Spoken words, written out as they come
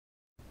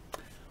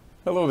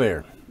Hello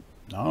there.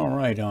 All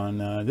right,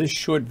 on this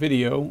short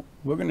video,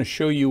 we're going to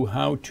show you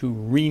how to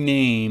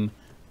rename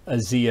a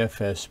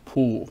ZFS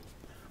pool.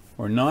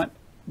 We're not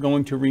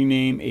going to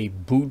rename a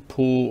boot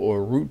pool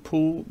or root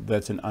pool.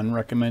 That's an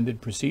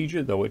unrecommended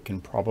procedure, though it can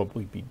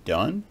probably be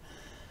done.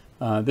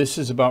 This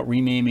is about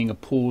renaming a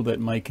pool that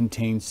might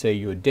contain, say,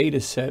 your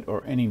data set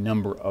or any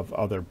number of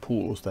other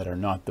pools that are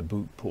not the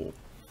boot pool.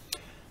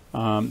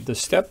 The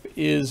step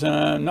is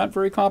not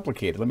very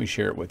complicated. Let me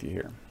share it with you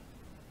here.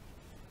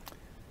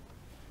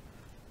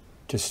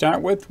 To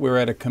start with, we're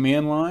at a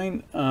command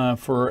line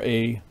for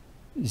a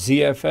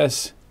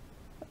ZFS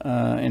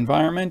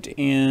environment,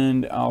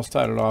 and I'll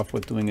start it off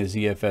with doing a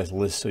ZFS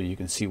list so you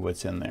can see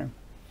what's in there.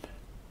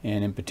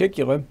 And in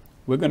particular,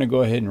 we're going to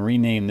go ahead and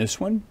rename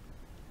this one.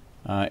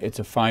 It's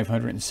a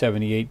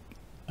 578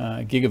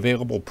 gig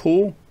available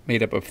pool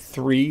made up of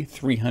three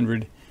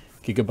 300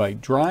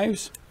 gigabyte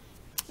drives.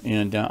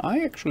 And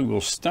I actually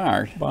will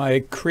start by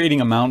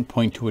creating a mount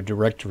point to a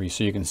directory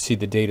so you can see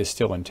the data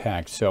still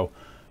intact. So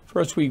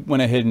first, we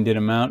went ahead and did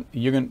a mount.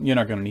 You're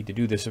not going to need to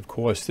do this, of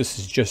course. This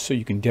is just so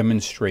you can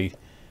demonstrate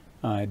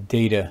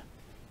data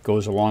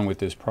goes along with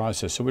this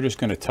process. So we're just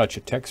going to touch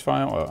a text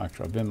file, or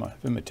actually a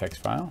Vim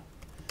text file,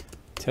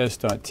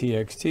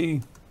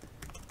 test.txt.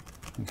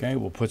 Okay,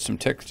 we'll put some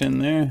text in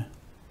there,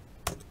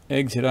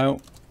 exit out.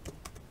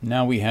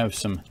 Now we have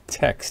some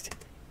text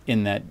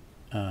in that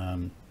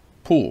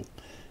pool.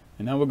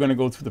 And now we're going to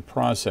go through the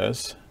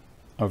process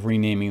of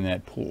renaming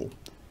that pool.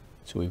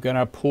 So we've got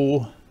our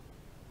pool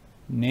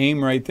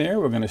name right there.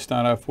 We're going to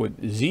start off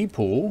with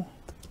zpool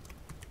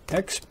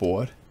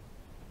export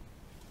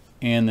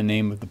and the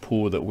name of the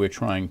pool that we're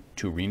trying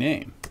to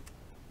rename.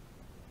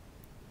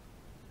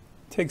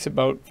 It takes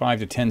about 5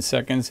 to 10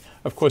 seconds.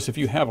 Of course, if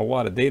you have a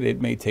lot of data,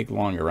 it may take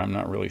longer. I'm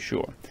not really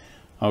sure.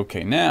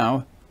 Okay,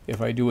 now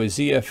if I do a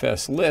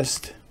ZFS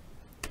list,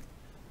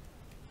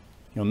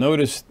 you'll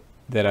notice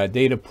that our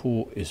data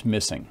pool is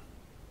missing.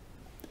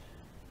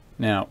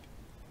 Now,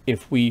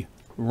 if we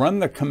run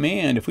the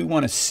command, if we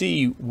want to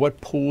see what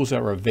pools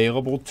are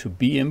available to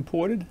be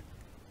imported,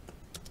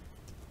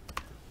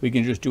 we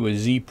can just do a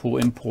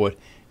zpool import,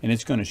 and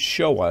it's going to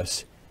show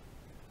us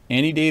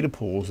any data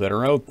pools that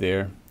are out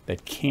there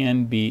that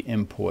can be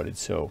imported,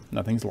 so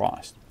nothing's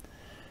lost.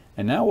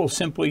 And now we'll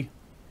simply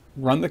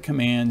run the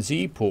command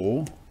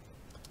zpool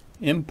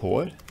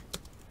import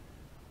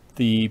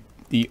the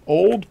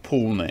old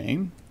pool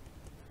name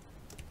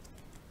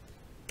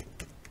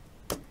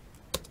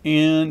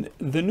and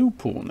the new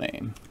pool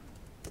name.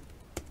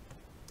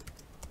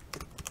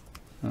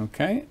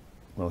 Okay,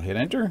 we'll hit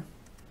enter.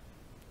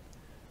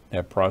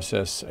 That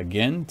process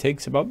again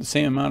takes about the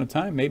same amount of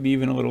time, maybe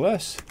even a little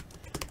less.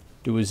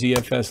 Do a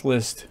ZFS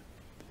list,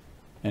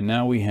 and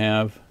now we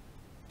have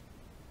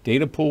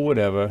data pool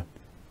whatever,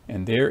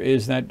 and there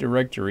is that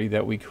directory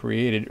that we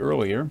created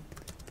earlier.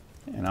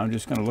 And I'm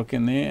just going to look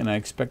in there, and I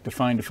expect to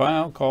find a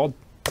file called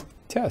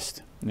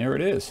test, and there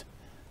it is.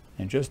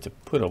 And just to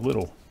put a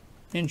little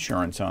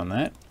insurance on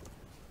that,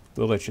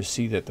 we'll let you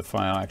see that the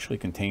file actually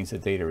contains the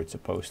data it's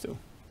supposed to.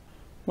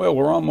 Well,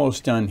 we're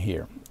almost done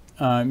here.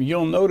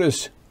 You'll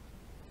notice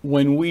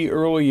when we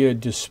earlier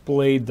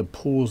displayed the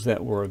pools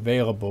that were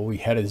available, we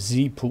had a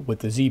zpool with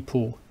the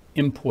zpool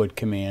import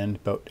command,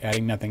 but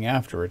adding nothing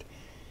after it.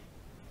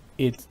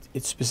 It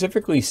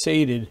specifically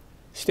stated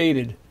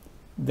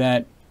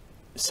that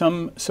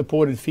some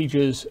supported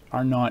features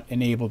are not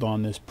enabled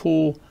on this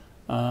pool,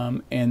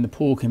 and the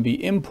pool can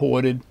be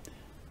imported,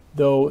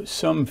 though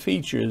some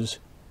features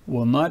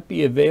will not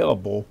be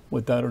available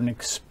without an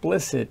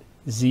explicit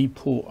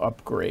zpool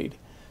upgrade.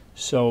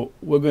 So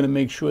we're going to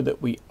make sure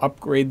that we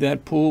upgrade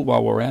that pool.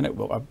 While we're at it,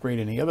 we'll upgrade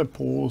any other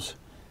pools,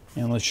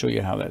 and let's show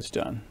you how that's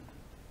done.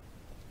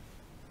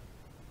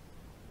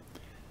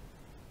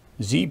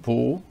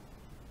 Zpool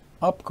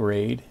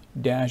upgrade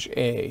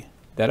 -A.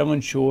 That'll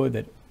ensure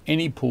that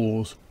any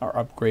pools are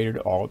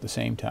upgraded all at the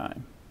same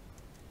time.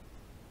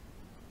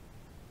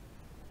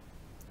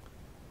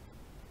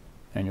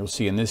 And you'll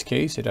see in this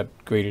case, it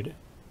upgraded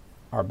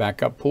our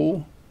backup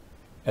pool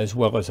as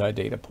well as our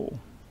data pool.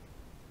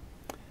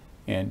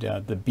 And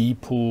the B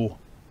pool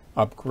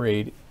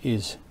upgrade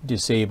is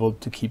disabled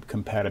to keep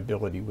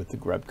compatibility with the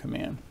grub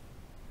command.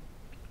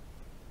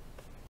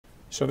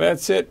 So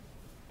that's it.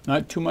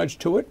 Not too much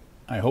to it.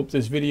 I hope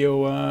this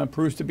video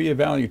proves to be of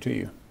value to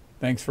you.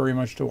 Thanks very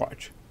much to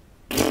watch.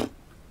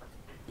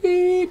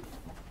 Beep.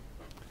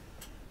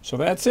 So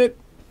that's it.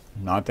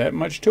 Not that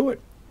much to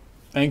it.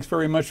 Thanks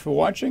very much for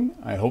watching.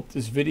 I hope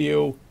this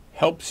video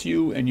helps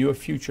you in your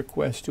future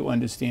quest to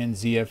understand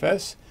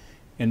ZFS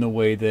in the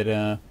way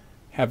that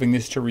having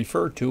this to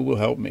refer to will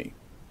help me.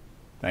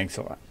 Thanks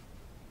a lot.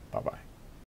 Bye-bye.